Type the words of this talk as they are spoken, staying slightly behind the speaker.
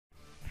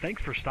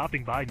Thanks for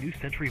stopping by New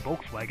Century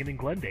Volkswagen in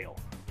Glendale.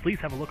 Please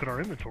have a look at our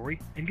inventory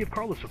and give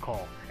Carlos a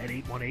call at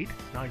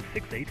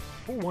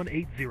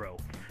 818-968-4180.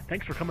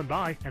 Thanks for coming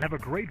by and have a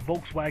great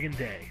Volkswagen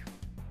day.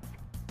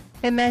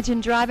 Imagine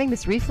driving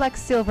this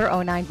Reflex Silver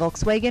 '09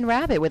 Volkswagen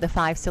Rabbit with a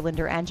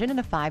 5-cylinder engine and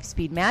a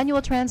 5-speed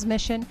manual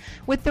transmission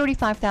with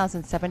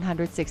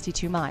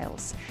 35,762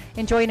 miles.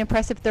 Enjoy an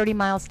impressive 30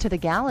 miles to the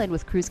gallon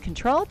with cruise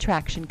control,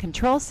 traction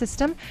control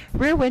system,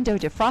 rear window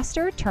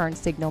defroster, turn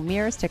signal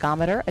mirrors,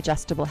 tachometer,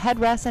 adjustable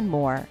headrests, and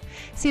more.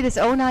 See this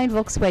 '09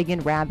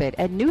 Volkswagen Rabbit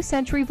at New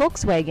Century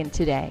Volkswagen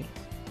today.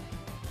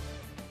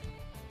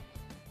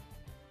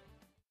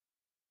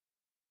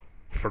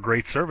 For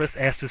great service,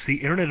 ask to see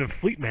Internet and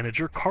Fleet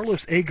Manager Carlos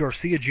A.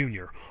 Garcia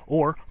Jr.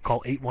 or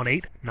call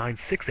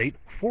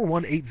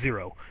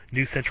 818-968-4180.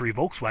 New Century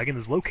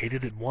Volkswagen is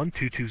located at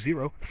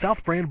 1220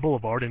 South Brand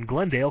Boulevard in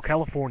Glendale,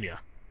 California.